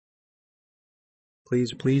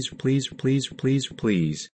Please, please, please, please, please,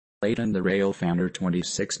 please. Layton the Rail Founder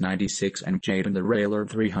 2696 and Jaden the Railer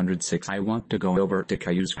 306. I want to go over to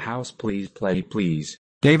Caillou's house. Please play, please.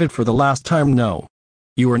 David, for the last time, no.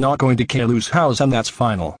 You are not going to Caillou's house, and that's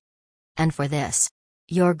final. And for this,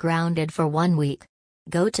 you're grounded for 1 week.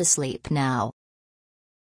 Go to sleep now.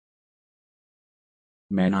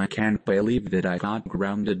 Man, I can't believe that I got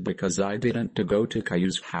grounded because I didn't go to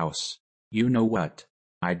Caillou's house. You know what?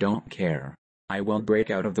 I don't care. I will break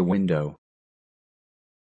out of the window.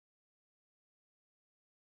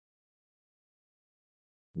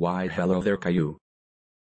 Why hello there, Caillou.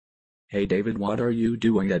 Hey David, what are you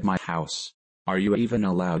doing at my house? Are you even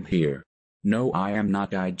allowed here? No, I am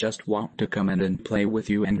not. I just want to come in and play with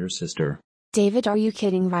you and your sister. David, are you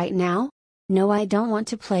kidding right now? No, I don't want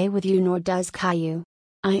to play with you, nor does Caillou.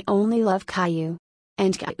 I only love Caillou.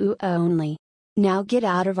 And Caillou only. Now get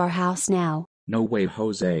out of our house now. No way,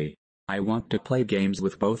 Jose. I want to play games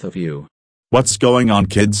with both of you. What's going on,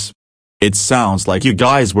 kids? It sounds like you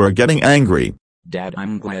guys were getting angry. Dad,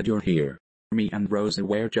 I'm glad you're here. Me and Rosa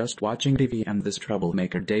were just watching TV and this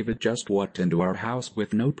troublemaker David just walked into our house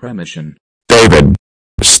with no permission. David,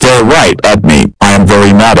 stare right at me. I am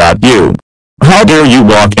very mad at you. How dare you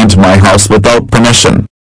walk into my house without permission?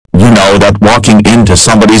 You know that walking into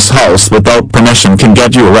somebody's house without permission can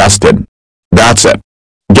get you arrested. That's it.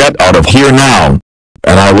 Get out of here now.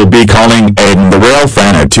 And I will be calling Aiden the Rail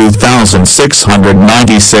Fanner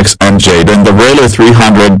 2696 and Jaden the Railer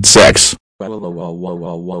 306.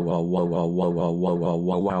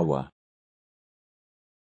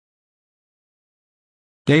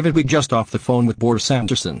 David, we just off the phone with Boris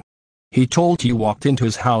Sanderson. He told you walked into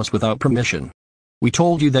his house without permission. We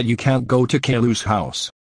told you that you can't go to Caillou's house.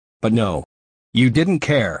 But no. You didn't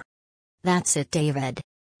care. That's it, David.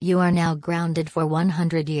 You are now grounded for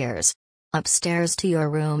 100 years. Upstairs to your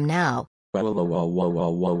room now.